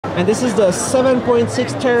And this is the 7.6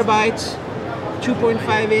 terabyte,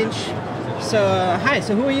 2.5 inch. So hi,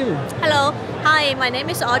 so who are you? Hello, hi, my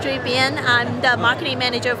name is Audrey Bian. I'm the marketing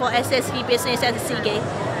manager for SSD business at SEAGATE.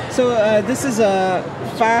 So this is a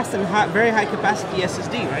fast and very high capacity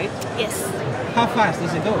SSD, right? Yes. How fast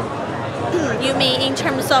does it go? You mean in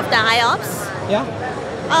terms of the IOPS? Yeah.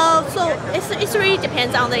 So it really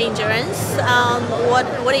depends on the endurance.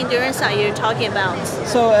 What endurance are you talking about?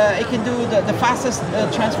 So it can do the fastest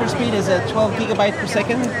transfer speed is 12 gigabyte per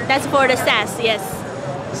second. That's for the SAS, yes.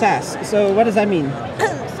 SAS. So what does that mean?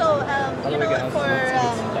 So you know, for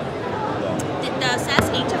the SAS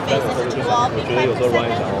interface is 12 gigabyte per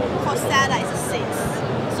second. For SATA is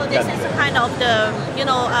 6. So this is kind of the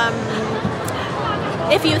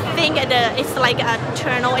if you think it's like a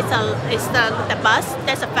kernel, it's the bus.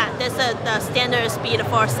 That's the standard speed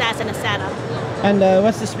for SAS and SATA. And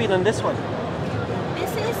what's the speed on this one?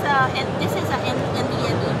 This is an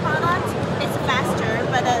NVMe product. It's faster,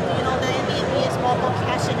 but the NVMe is more for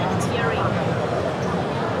caching and tiering.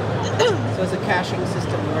 So it's a caching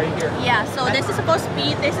system right here. Yeah. So this is supposed to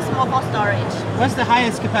be. This is more for storage. What's the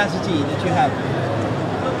highest capacity that you have?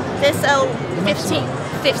 This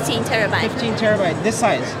 15 terabyte. 15 terabyte. This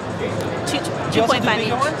size. 2.5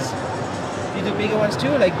 inch. Ones? You do bigger ones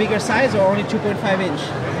too, like bigger size, or only 2.5 inch?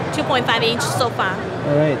 2.5 inch so far.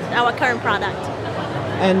 All right. Our current product.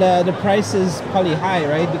 And the price is probably high,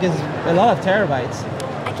 right? Because a lot of terabytes.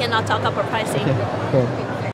 I cannot talk about pricing. Okay, cool.